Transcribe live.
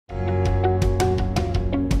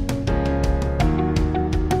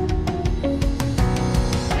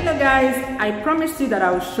guys, I promised you that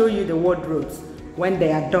I will show you the wardrobes when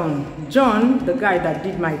they are done. John, the guy that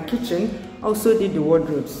did my kitchen, also did the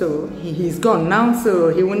wardrobe, so he's gone now, so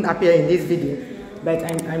he won't appear in this video. But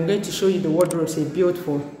I'm going to show you the wardrobes he built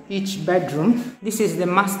for each bedroom. This is the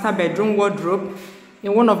master bedroom wardrobe.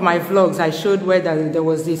 In one of my vlogs, I showed where there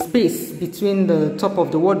was a space between the top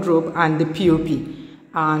of the wardrobe and the POP.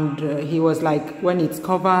 And he was like, when it's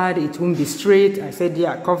covered, it won't be straight. I said,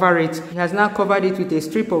 yeah, cover it. He has now covered it with a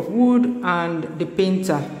strip of wood, and the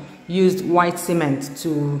painter used white cement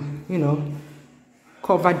to, you know,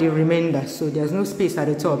 cover the remainder. So there's no space at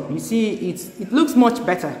the top. You see, it looks much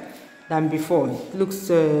better than before. It looks,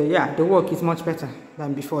 yeah, the work is much better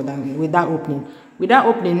than before, than with that opening. With that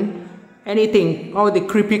opening, anything, all the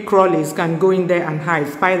creepy crawlies can go in there and hide.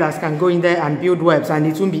 Spiders can go in there and build webs, and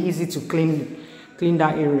it won't be easy to clean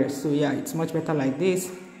that area. So yeah, it's much better like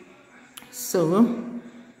this. So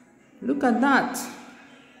look at that.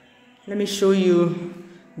 Let me show you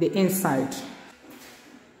the inside.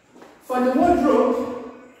 For the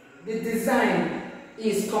wardrobe, the design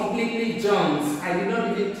is completely John's. I did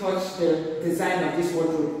not even touch the design of this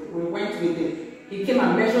wardrobe. We went with it. He came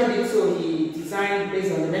and measured it, so he designed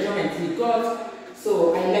based on the measurements he got.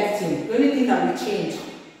 So I left him. The only thing that we changed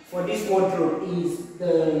for this wardrobe is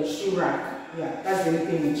the shoe rack. Yeah, that's the only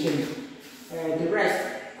thing we changed. The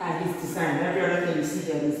rest are his design. Every other thing you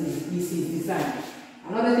see there is his design.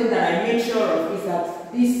 Another thing that I made sure of is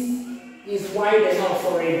that this is wide enough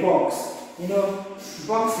for a box. You know,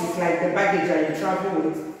 boxes like the baggage that you travel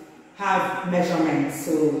with have measurements.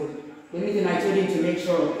 So the only thing I told him to make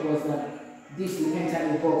sure was that this will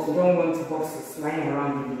enter the box. We don't want boxes lying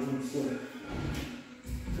around in the room. So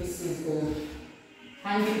this is the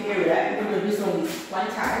hanging area. Even though this one is quite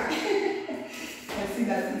high. I see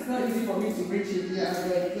that it's not easy for me to reach it here.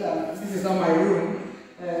 But this is not my room.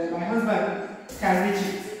 My husband can reach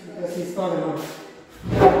it because he's tall enough.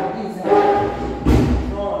 These are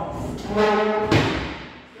drawers.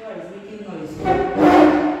 Drawer is making noise.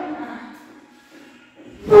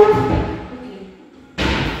 Okay.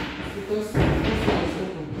 Because this one is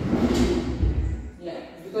open. Yeah,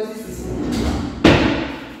 because this is open.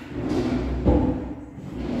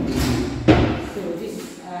 So this is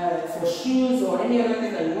for shoes or any other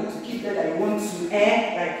thing that you want to keep there, that you want to air.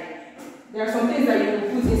 Like, there are some things that you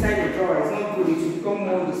can put inside the drawer. It's not good. It will become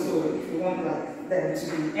moldy. So if you want like them to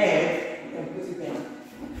be aired, you can put it there.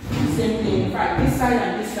 Same thing. In fact, this side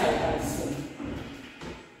and this side are the same.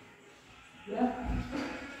 Yeah.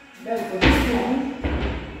 Then for this one,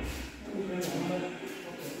 let me bring another.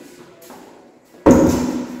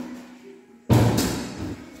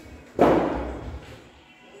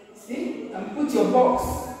 See, and put your box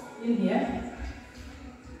in here.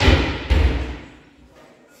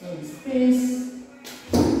 Some space.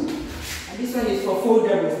 And this one is for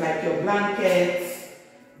foldables, like your blankets,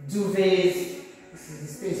 duvets. This is the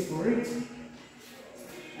space for it.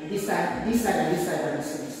 And this side, and this side are the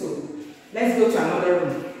same. So let's go to another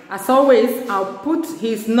room. As always, I'll put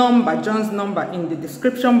his number, John's number, in the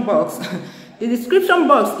description box. The description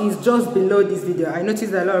box is just below this video. I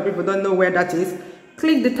noticed that a lot of people don't know where that is.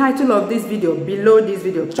 Click the title of this video below this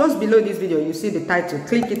video. Just below this video, you see the title.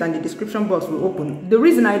 Click it and the description box will open. The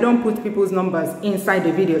reason I don't put people's numbers inside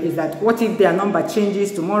the video is that what if their number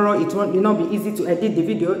changes tomorrow? It will not be easy to edit the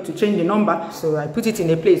video to change the number. So I put it in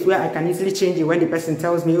a place where I can easily change it when the person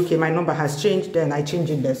tells me, okay, my number has changed, then I change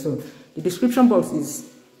it there. So the description box is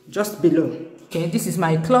just below. Okay, this is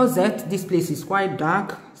my closet. This place is quite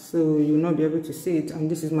dark, so you'll not be able to see it. And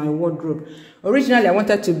this is my wardrobe. Originally, I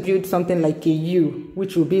wanted to build something like a U,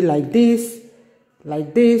 which will be like this,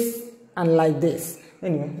 and like this.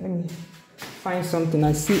 Anyway, let me find something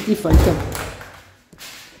and see if I can.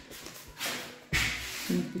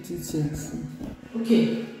 Let me put it here.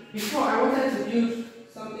 Okay, before I wanted to build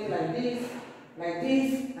something like this, and like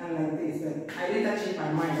this. But I later changed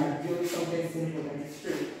my mind and built something simple and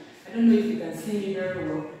straight. I don't know if you can see me very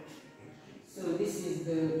well. So this is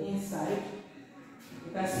the inside.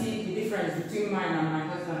 You can see the difference between mine and my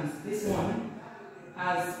husband's. This one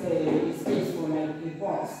has a space for like a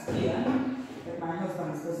box here, but my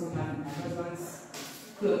husband's doesn't have it. My husband's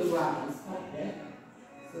clothes rack is up there.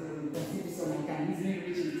 So you can see this one, I can easily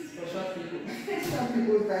reach it for short people. Short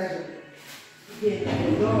people's version. Okay,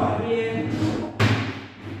 the door here.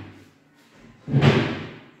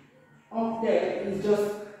 Up there is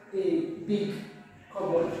just a big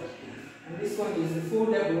cupboard, and this one is the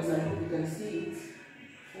foldables. I hope you can see it.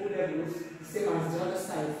 Foldables, the same as the other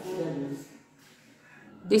side, foldables.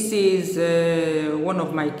 This is one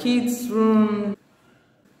of my kids' room.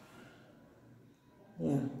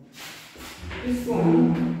 Yeah. This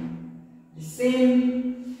one, the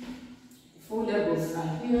same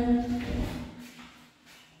here.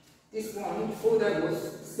 This one folded was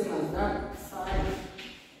same as that side.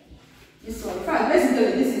 This one, in fact,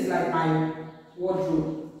 basically this is like my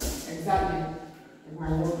wardrobe. Exactly like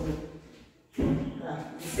my wardrobe. Yeah,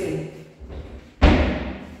 the same.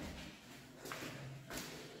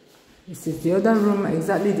 This is the other room,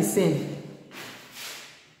 exactly the same.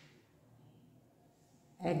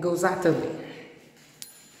 It goes out of it.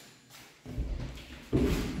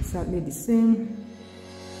 Exactly the same.